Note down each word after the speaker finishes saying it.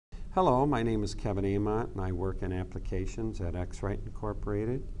Hello, my name is Kevin Amont and I work in applications at X-Rite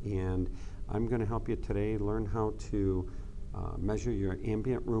Incorporated, and I'm going to help you today learn how to measure your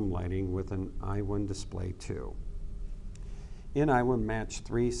ambient room lighting with an i1D2. In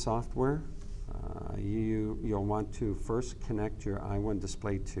i1Match3 software, you'll want to first connect your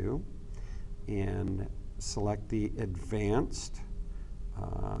i1D2 and select the Advanced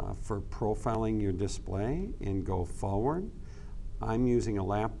for profiling your display and go forward. I'm using a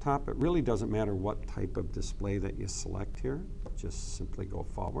laptop. It really doesn't matter what type of display that you select here. Just simply go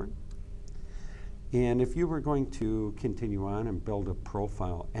forward. And if you were going to continue on and build a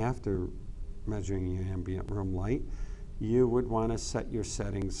profile after measuring your ambient room light, you would want to set your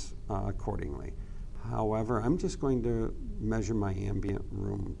settings accordingly. However, I'm just going to measure my ambient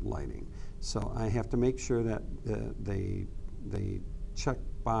room lighting. So I have to make sure that the check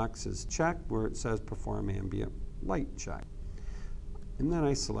box is checked where it says Perform Ambient Light Check. And then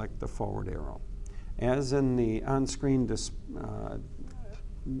I select the forward arrow. As in the on-screen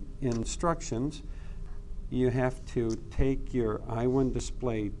instructions, you have to take your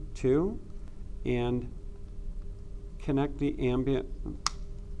i1D2 and connect the ambient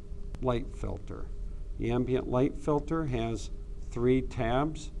light filter. The ambient light filter has 3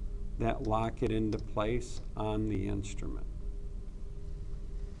 tabs that lock it into place on the instrument.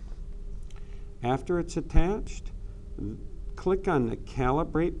 After it's attached, click on the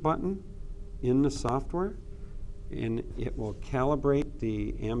Calibrate button in the software, and it will calibrate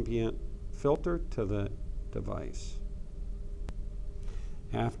the ambient filter to the device.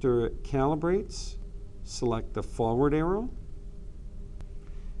 After it calibrates, select the forward arrow,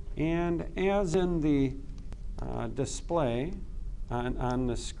 and as in the display on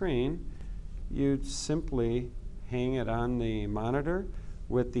the screen, you'd simply hang it on the monitor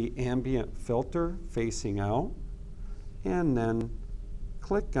with the ambient filter facing out, and then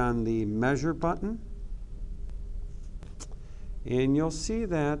click on the Measure button, and you'll see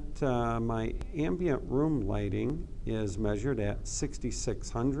that my ambient room lighting is measured at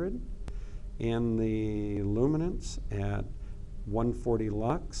 6600 and the luminance at 140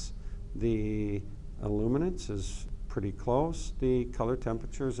 lux. The illuminance is pretty close. The color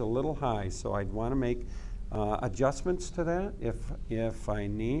temperature is a little high, so I'd want to make adjustments to that if I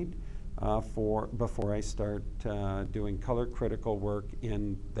need before I start doing color critical work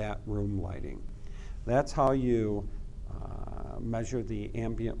in that room lighting. That's how you measure the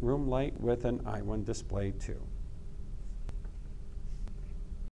ambient room light with an i1D2.